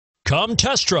Come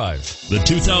test drive the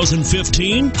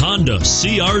 2015 Honda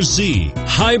CR-Z.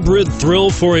 Hybrid thrill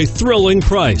for a thrilling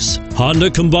price. Honda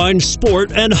combines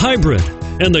sport and hybrid,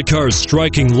 and the car's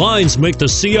striking lines make the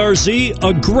CR-Z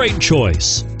a great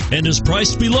choice and is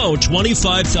priced below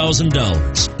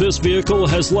 $25,000. This vehicle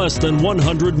has less than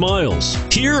 100 miles.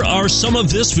 Here are some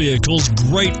of this vehicle's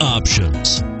great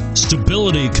options: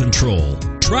 stability control,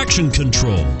 traction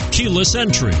control, keyless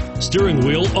entry, steering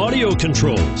wheel audio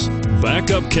controls,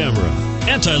 backup camera,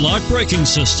 anti-lock braking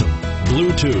system,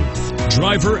 Bluetooth,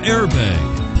 driver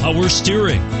airbag, power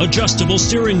steering, adjustable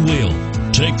steering wheel.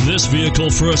 Take this vehicle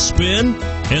for a spin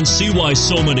and see why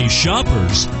so many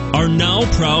shoppers are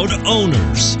now proud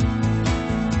owners.